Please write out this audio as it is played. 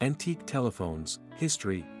Antique telephones,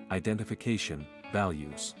 history, identification,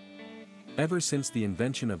 values. Ever since the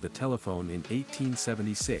invention of the telephone in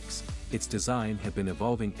 1876, its design had been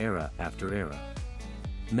evolving era after era.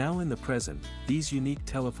 Now in the present, these unique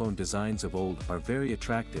telephone designs of old are very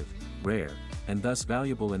attractive, rare, and thus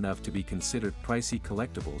valuable enough to be considered pricey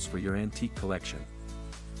collectibles for your antique collection.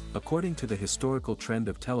 According to the historical trend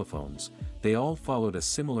of telephones, they all followed a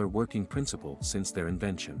similar working principle since their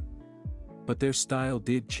invention. But their style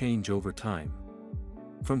did change over time.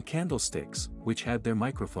 From candlesticks, which had their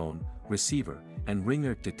microphone, receiver, and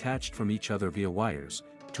ringer detached from each other via wires,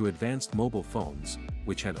 to advanced mobile phones,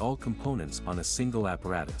 which had all components on a single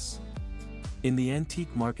apparatus. In the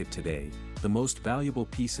antique market today, the most valuable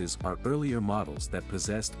pieces are earlier models that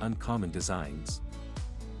possessed uncommon designs.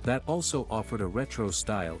 That also offered a retro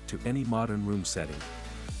style to any modern room setting.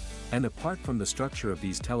 And apart from the structure of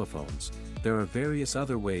these telephones, there are various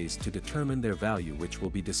other ways to determine their value which will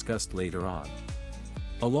be discussed later on.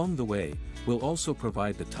 Along the way, we'll also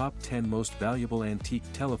provide the top 10 most valuable antique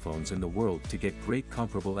telephones in the world to get great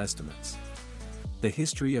comparable estimates. The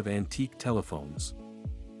history of antique telephones.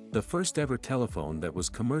 The first ever telephone that was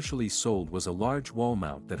commercially sold was a large wall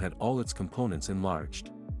mount that had all its components enlarged.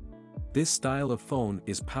 This style of phone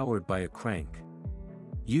is powered by a crank.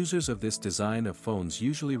 Users of this design of phones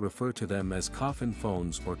usually refer to them as coffin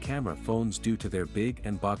phones or camera phones due to their big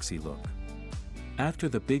and boxy look. After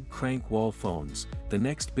the big crank wall phones, the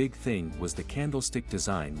next big thing was the candlestick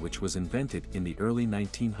design, which was invented in the early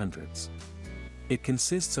 1900s. It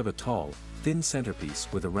consists of a tall, thin centerpiece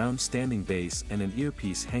with a round standing base and an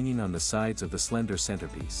earpiece hanging on the sides of the slender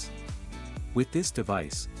centerpiece. With this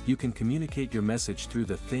device, you can communicate your message through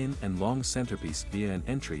the thin and long centerpiece via an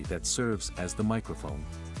entry that serves as the microphone.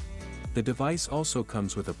 The device also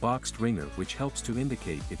comes with a boxed ringer which helps to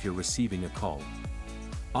indicate if you're receiving a call.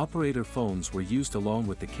 Operator phones were used along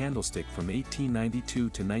with the candlestick from 1892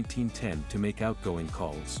 to 1910 to make outgoing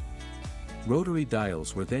calls. Rotary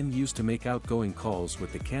dials were then used to make outgoing calls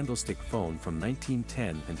with the candlestick phone from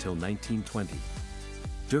 1910 until 1920.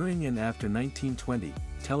 During and after 1920,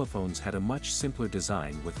 telephones had a much simpler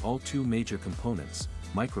design with all two major components,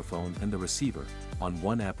 microphone and the receiver, on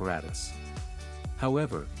one apparatus.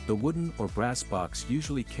 However, the wooden or brass box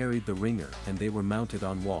usually carried the ringer and they were mounted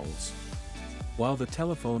on walls, while the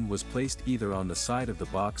telephone was placed either on the side of the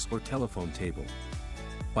box or telephone table.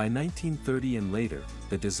 By 1930 and later,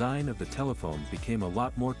 the design of the telephone became a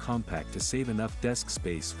lot more compact to save enough desk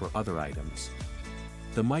space for other items.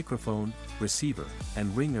 The microphone, receiver,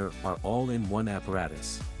 and ringer are all in one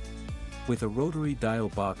apparatus, with a rotary dial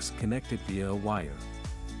box connected via a wire.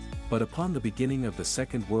 But upon the beginning of the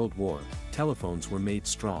Second World War, telephones were made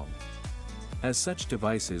strong. As such,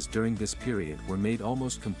 devices during this period were made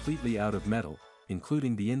almost completely out of metal,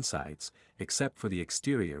 including the insides, except for the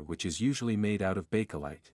exterior, which is usually made out of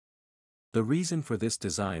bakelite. The reason for this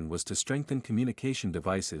design was to strengthen communication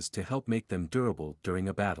devices to help make them durable during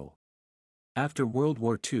a battle. After World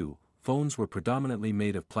War II, phones were predominantly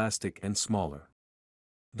made of plastic and smaller,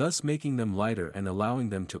 thus making them lighter and allowing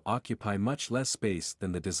them to occupy much less space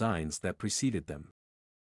than the designs that preceded them.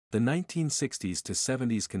 The 1960s to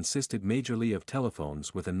 70s consisted majorly of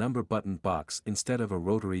telephones with a number button box instead of a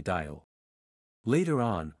rotary dial. Later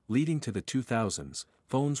on, leading to the 2000s,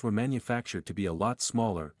 phones were manufactured to be a lot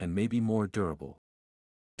smaller and maybe more durable,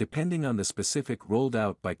 depending on the specific rolled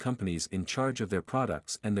out by companies in charge of their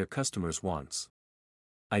products and their customers' wants.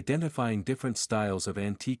 Identifying different styles of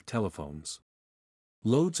antique telephones.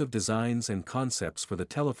 Loads of designs and concepts for the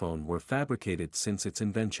telephone were fabricated since its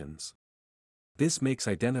inventions. This makes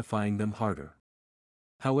identifying them harder.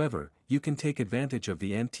 However, you can take advantage of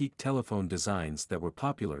the antique telephone designs that were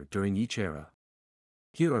popular during each era.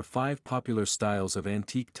 Here are 5 popular styles of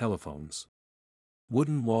antique telephones.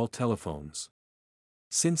 Wooden wall telephones.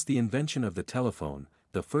 Since the invention of the telephone,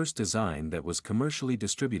 the first design that was commercially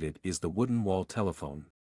distributed is the wooden wall telephone.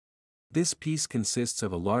 This piece consists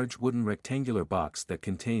of a large wooden rectangular box that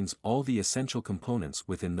contains all the essential components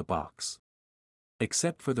within the box,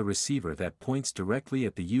 except for the receiver that points directly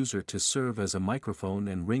at the user to serve as a microphone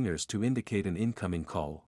and ringers to indicate an incoming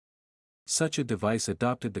call. Such a device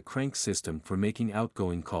adopted the crank system for making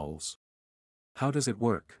outgoing calls. How does it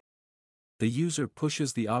work? The user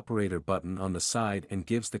pushes the operator button on the side and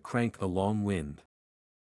gives the crank a long wind.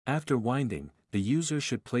 After winding, the user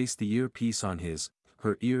should place the earpiece on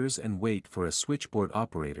her ears and wait for a switchboard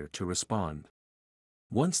operator to respond.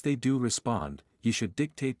 Once they do respond, you should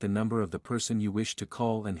dictate the number of the person you wish to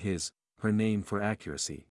call and her name for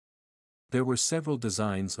accuracy. There were several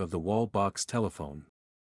designs of the wall box telephone.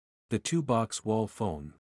 The 2-box wall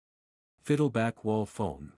phone, fiddleback wall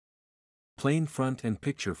phone, Plain front and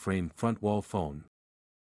picture frame front wall phone.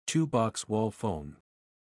 Two-box wall phone.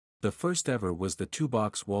 The first ever was the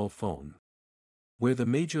two-box wall phone, where the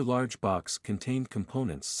major large box contained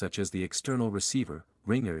components such as the external receiver,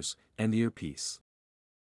 ringers, and earpiece.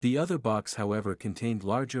 The other box, however, contained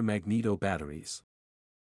larger magneto batteries.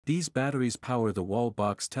 These batteries power the wall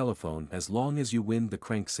box telephone as long as you wind the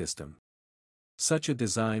crank system. Such a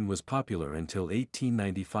design was popular until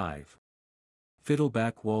 1895.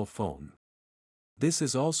 Fiddleback wall phone. This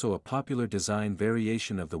is also a popular design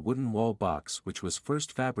variation of the wooden wall box, which was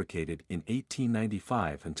first fabricated in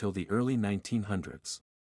 1895 until the early 1900s.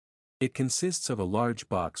 It consists of a large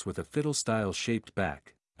box with a fiddle-style shaped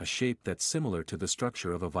back, a shape that's similar to the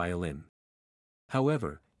structure of a violin.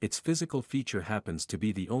 However, its physical feature happens to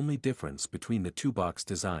be the only difference between the two-box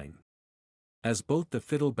design, as both the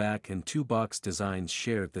fiddleback and two-box designs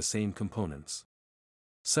shared the same components,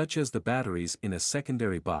 such as the batteries in a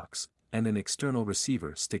secondary box, and an external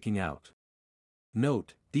receiver sticking out.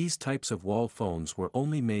 Note, these types of wall phones were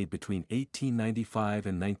only made between 1895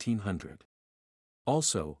 and 1900.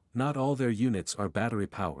 Also, not all their units are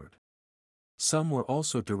battery-powered. Some were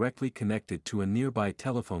also directly connected to a nearby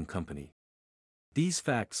telephone company. These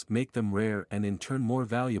facts make them rare and in turn more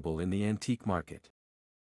valuable in the antique market.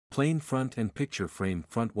 Plain front and picture frame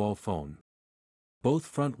front wall phone. Both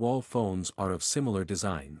front wall phones are of similar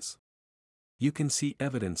designs. You can see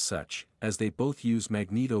evidence such, as they both use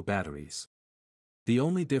magneto batteries. The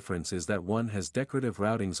only difference is that one has decorative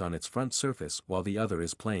routings on its front surface while the other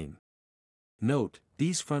is plain. Note,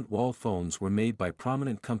 these front wall phones were made by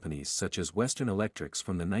prominent companies such as Western Electrics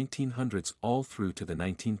from the 1900s all through to the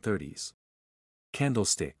 1930s.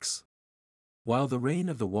 Candlesticks. While the reign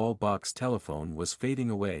of the wall box telephone was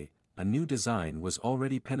fading away, a new design was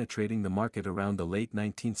already penetrating the market around the late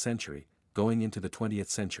 19th century, going into the 20th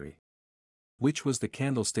century. Which was the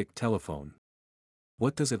candlestick telephone.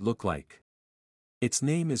 What does it look like? Its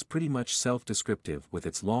name is pretty much self-descriptive, with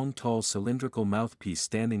its long tall cylindrical mouthpiece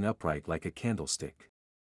standing upright like a candlestick,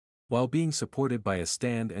 while being supported by a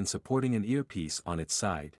stand and supporting an earpiece on its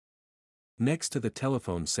side. Next to the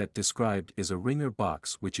telephone set described is a ringer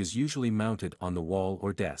box, which is usually mounted on the wall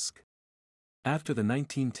or desk. After the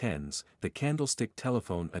 1910s, the candlestick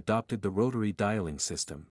telephone adopted the rotary dialing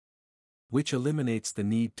system, which eliminates the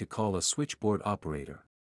need to call a switchboard operator,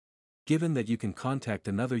 given that you can contact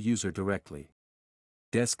another user directly.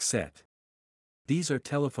 Desk set. These are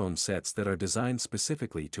telephone sets that are designed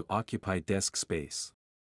specifically to occupy desk space,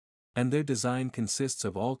 and their design consists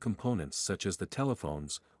of all components such as the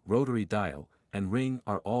telephones, rotary dial, and ring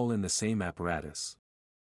are all in the same apparatus.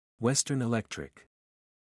 Western Electric.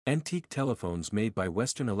 Antique telephones made by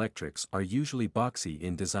Western Electrics are usually boxy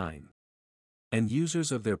in design, and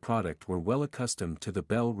users of their product were well accustomed to the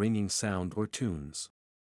bell ringing sound or tunes.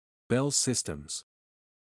 Bell systems.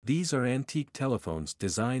 These are antique telephones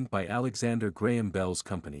designed by Alexander Graham Bell's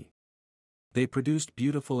company. They produced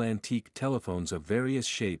beautiful antique telephones of various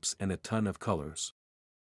shapes and a ton of colors.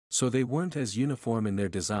 So they weren't as uniform in their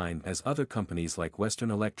design as other companies like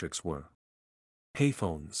Western Electrics were.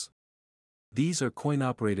 Payphones. These are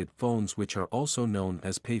coin-operated phones which are also known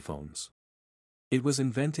as payphones. It was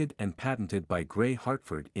invented and patented by Gray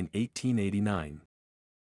Hartford in 1889.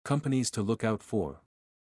 Companies to look out for.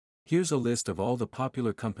 Here's a list of all the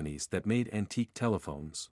popular companies that made antique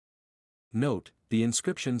telephones. Note, the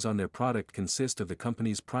inscriptions on their product consist of the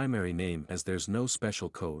company's primary name, as there's no special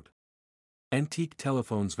code. Antique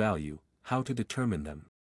telephones value, how to determine them.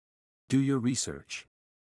 Do your research.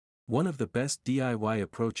 One of the best DIY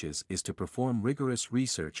approaches is to perform rigorous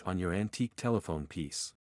research on your antique telephone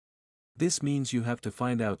piece. This means you have to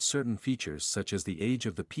find out certain features such as the age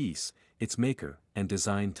of the piece, its maker, and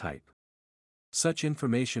design type. Such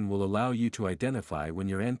information will allow you to identify when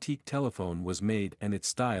your antique telephone was made and its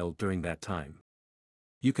style during that time.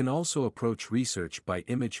 You can also approach research by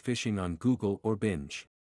image fishing on Google or Bing,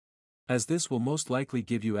 as this will most likely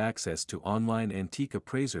give you access to online antique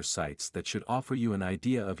appraiser sites that should offer you an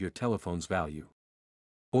idea of your telephone's value.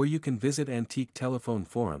 Or you can visit antique telephone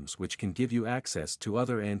forums, which can give you access to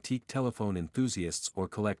other antique telephone enthusiasts or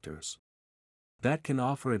collectors that can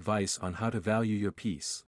offer advice on how to value your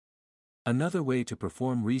piece. Another way to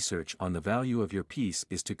perform research on the value of your piece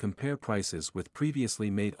is to compare prices with previously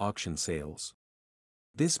made auction sales.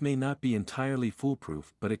 This may not be entirely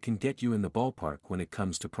foolproof, but it can get you in the ballpark when it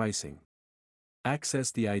comes to pricing.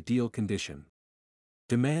 Access the ideal condition.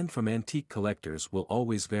 Demand from antique collectors will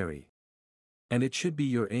always vary, and it should be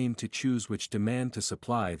your aim to choose which demand to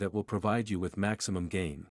supply that will provide you with maximum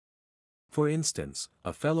gain. For instance,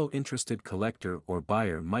 a fellow interested collector or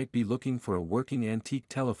buyer might be looking for a working antique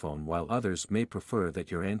telephone while others may prefer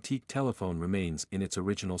that your antique telephone remains in its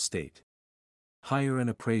original state. Hire an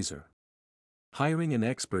appraiser. Hiring an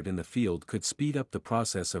expert in the field could speed up the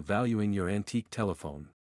process of valuing your antique telephone.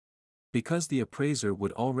 Because the appraiser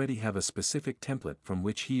would already have a specific template from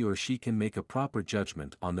which he or she can make a proper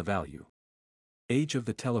judgment on the value. Age of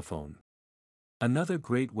the telephone. Another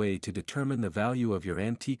great way to determine the value of your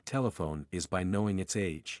antique telephone is by knowing its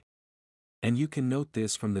age. And you can note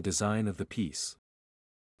this from the design of the piece.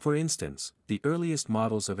 For instance, the earliest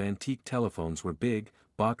models of antique telephones were big,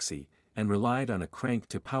 boxy, and relied on a crank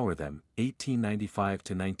to power them, 1895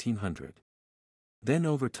 to 1900. Then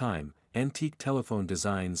over time, antique telephone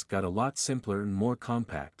designs got a lot simpler and more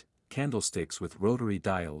compact, candlesticks with rotary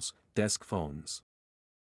dials, desk phones.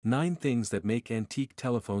 9 things that make antique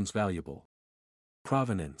telephones valuable.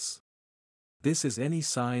 Provenance. This is any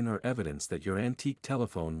sign or evidence that your antique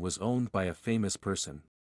telephone was owned by a famous person,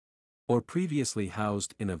 or previously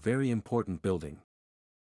housed in a very important building.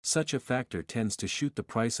 Such a factor tends to shoot the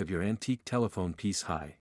price of your antique telephone piece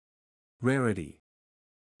high. Rarity.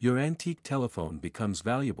 Your antique telephone becomes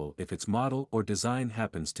valuable if its model or design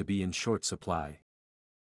happens to be in short supply.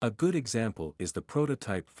 A good example is the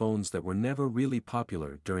prototype phones that were never really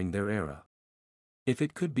popular during their era. If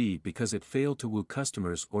it could be because it failed to woo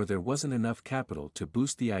customers or there wasn't enough capital to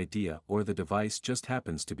boost the idea or the device just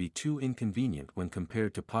happens to be too inconvenient when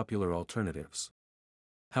compared to popular alternatives.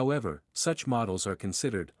 However, such models are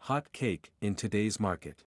considered hot cake in today's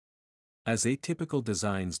market, as atypical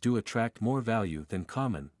designs do attract more value than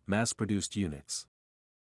common, mass-produced units.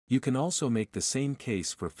 You can also make the same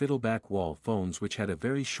case for fiddleback wall phones which had a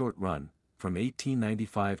very short run, from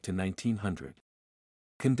 1895 to 1900.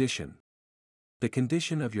 Condition. The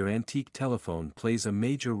condition of your antique telephone plays a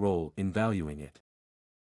major role in valuing it.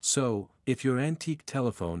 So, if your antique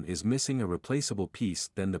telephone is missing a replaceable piece,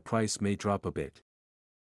 then the price may drop a bit.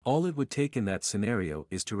 All it would take in that scenario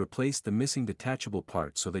is to replace the missing detachable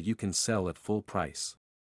part so that you can sell at full price.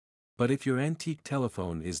 But if your antique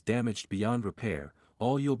telephone is damaged beyond repair,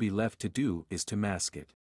 all you'll be left to do is to mask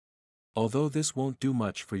it. Although this won't do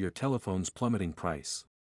much for your telephone's plummeting price.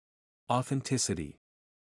 Authenticity.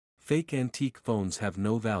 Fake antique phones have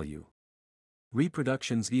no value.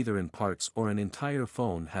 Reproductions either in parts or an entire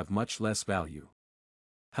phone have much less value.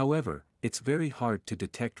 However, it's very hard to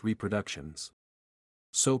detect reproductions.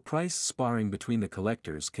 So price sparring between the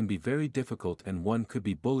collectors can be very difficult and one could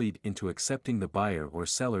be bullied into accepting the buyer or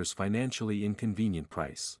seller's financially inconvenient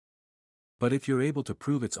price. But if you're able to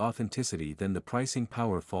prove its authenticity, then the pricing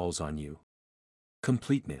power falls on you.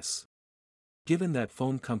 Completeness. Given that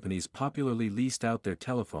phone companies popularly leased out their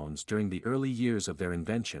telephones during the early years of their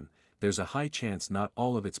invention, there's a high chance not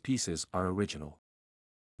all of its pieces are original.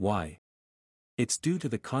 Why? It's due to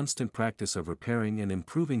the constant practice of repairing and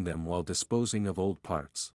improving them while disposing of old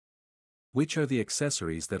parts. Which are the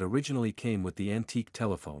accessories that originally came with the antique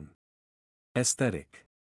telephone? Aesthetic.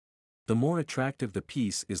 The more attractive the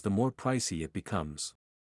piece is, the more pricey it becomes.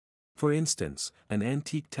 For instance, an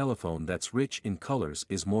antique telephone that's rich in colors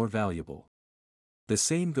is more valuable. The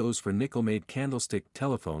same goes for nickel-made candlestick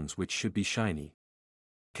telephones, which should be shiny.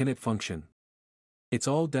 Can it function? It's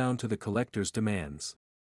all down to the collector's demands.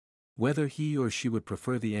 Whether he or she would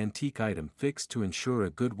prefer the antique item fixed to ensure a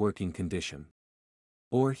good working condition.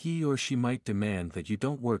 Or he or she might demand that you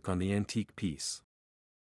don't work on the antique piece,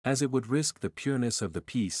 as it would risk the pureness of the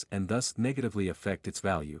piece and thus negatively affect its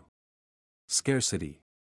value. Scarcity.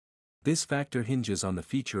 This factor hinges on the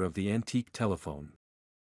feature of the antique telephone.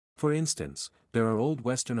 For instance, there are old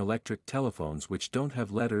Western electric telephones which don't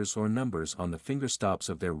have letters or numbers on the fingerstops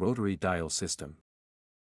of their rotary dial system.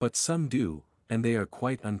 But some do, and they are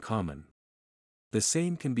quite uncommon. The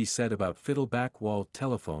same can be said about fiddleback wall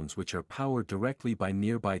telephones, which are powered directly by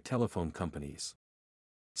nearby telephone companies.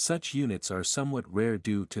 Such units are somewhat rare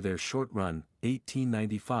due to their short run,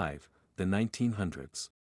 1895, the 1900s.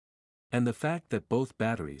 And the fact that both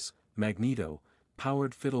batteries, magneto,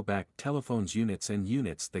 powered fiddleback telephones units and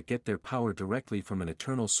units that get their power directly from an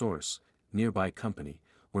eternal source, nearby company,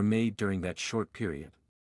 were made during that short period.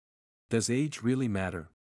 Does age really matter?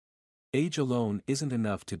 Age alone isn't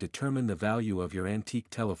enough to determine the value of your antique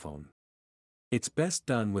telephone. It's best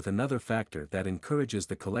done with another factor that encourages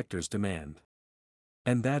the collector's demand.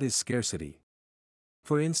 And that is scarcity.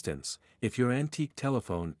 For instance, if your antique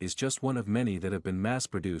telephone is just one of many that have been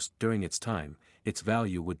mass-produced during its time, its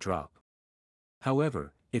value would drop.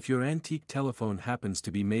 However, if your antique telephone happens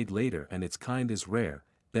to be made later and its kind is rare,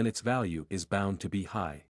 then its value is bound to be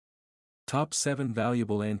high. Top 7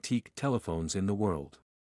 valuable antique telephones in the world.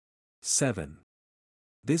 7.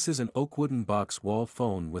 This is an oak wooden box wall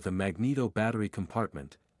phone with a magneto battery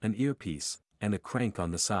compartment, an earpiece, and a crank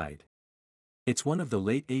on the side. It's one of the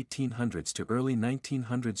late 1800s to early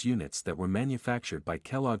 1900s units that were manufactured by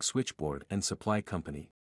Kellogg Switchboard and Supply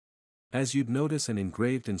Company. As you'd notice an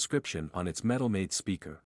engraved inscription on its metal-made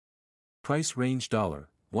speaker. Price range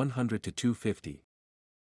 $100 to $250.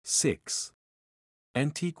 6.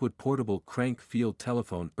 Antique wood portable crank field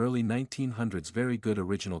telephone early 1900s. Very good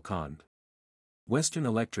original cond. Western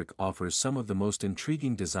Electric offers some of the most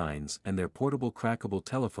intriguing designs, and their portable crackable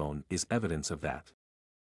telephone is evidence of that.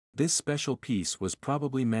 This special piece was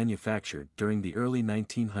probably manufactured during the early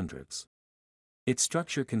 1900s. Its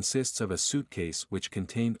structure consists of a suitcase which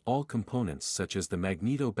contained all components such as the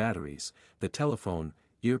magneto batteries, the telephone,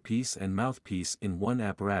 earpiece and mouthpiece in one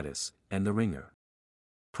apparatus, and the ringer.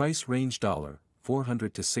 Price range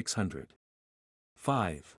 $400 to $600.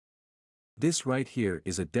 5. This right here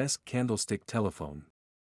is a desk candlestick telephone.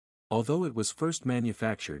 Although it was first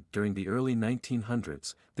manufactured during the early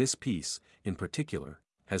 1900s, this piece, in particular,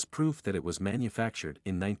 has proof that it was manufactured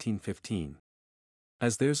in 1915.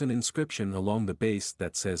 As there's an inscription along the base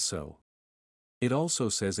that says so. It also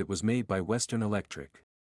says it was made by Western Electric.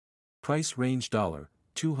 Price range $250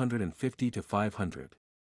 to $500.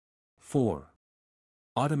 4.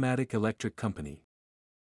 Automatic Electric Company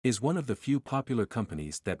is one of the few popular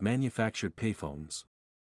companies that manufactured payphones.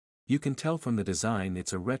 You can tell from the design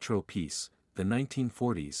it's a retro piece, the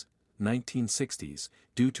 1940s, 1960s,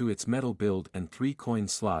 due to its metal build and 3 coin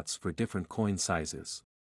slots for different coin sizes.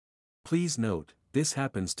 Please note, this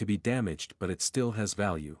happens to be damaged but it still has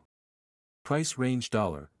value. Price range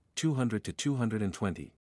 $200 to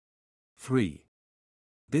 $220. 3.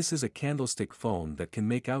 This is a candlestick phone that can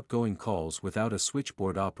make outgoing calls without a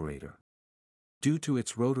switchboard operator. Due to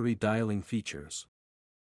its rotary dialing features.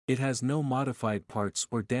 It has no modified parts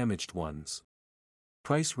or damaged ones.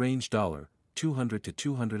 Price range $200 to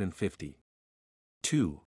 $250.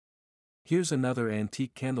 2. Here's another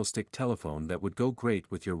antique candlestick telephone that would go great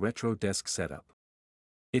with your retro desk setup.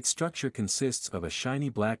 Its structure consists of a shiny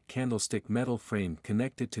black candlestick metal frame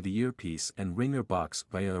connected to the earpiece and ringer box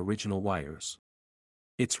via original wires.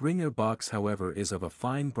 Its ringer box, however, is of a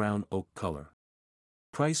fine brown oak color.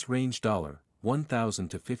 Price range $1,000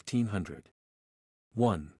 to $1,500.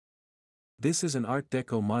 1. This is an Art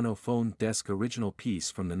Deco monophone desk original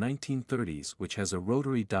piece from the 1930s which has a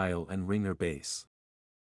rotary dial and ringer base.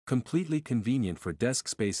 Completely convenient for desk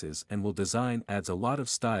spaces and will design adds a lot of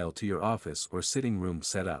style to your office or sitting room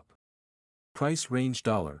setup. Price range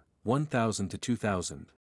 $1,000 to $2,000.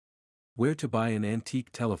 Where to buy an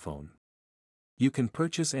antique telephone? You can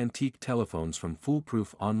purchase antique telephones from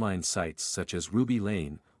foolproof online sites such as Ruby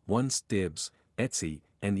Lane, Once Dibs, Etsy,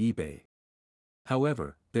 and eBay.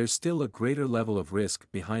 However, there's still a greater level of risk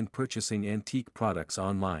behind purchasing antique products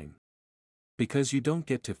online. Because you don't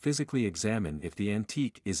get to physically examine if the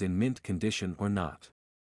antique is in mint condition or not.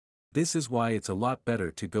 This is why it's a lot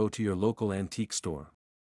better to go to your local antique store.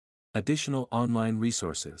 Additional online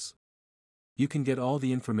resources. You can get all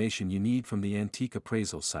the information you need from the antique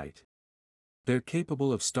appraisal site. They're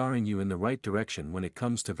capable of steering you in the right direction when it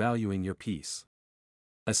comes to valuing your piece.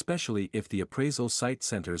 Especially if the appraisal site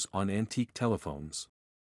centers on antique telephones.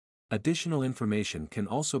 Additional information can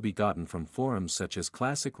also be gotten from forums such as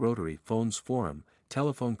Classic Rotary Phones Forum,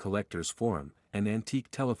 Telephone Collectors Forum, and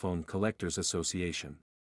Antique Telephone Collectors Association.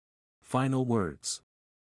 Final words.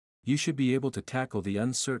 You should be able to tackle the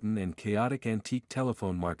uncertain and chaotic antique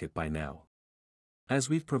telephone market by now. As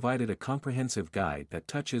we've provided a comprehensive guide that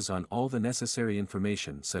touches on all the necessary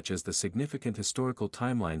information such as the significant historical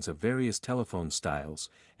timelines of various telephone styles,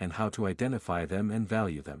 and how to identify them and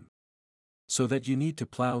value them. So that you need to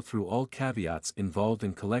plow through all caveats involved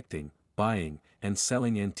in collecting, buying, and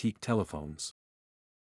selling antique telephones.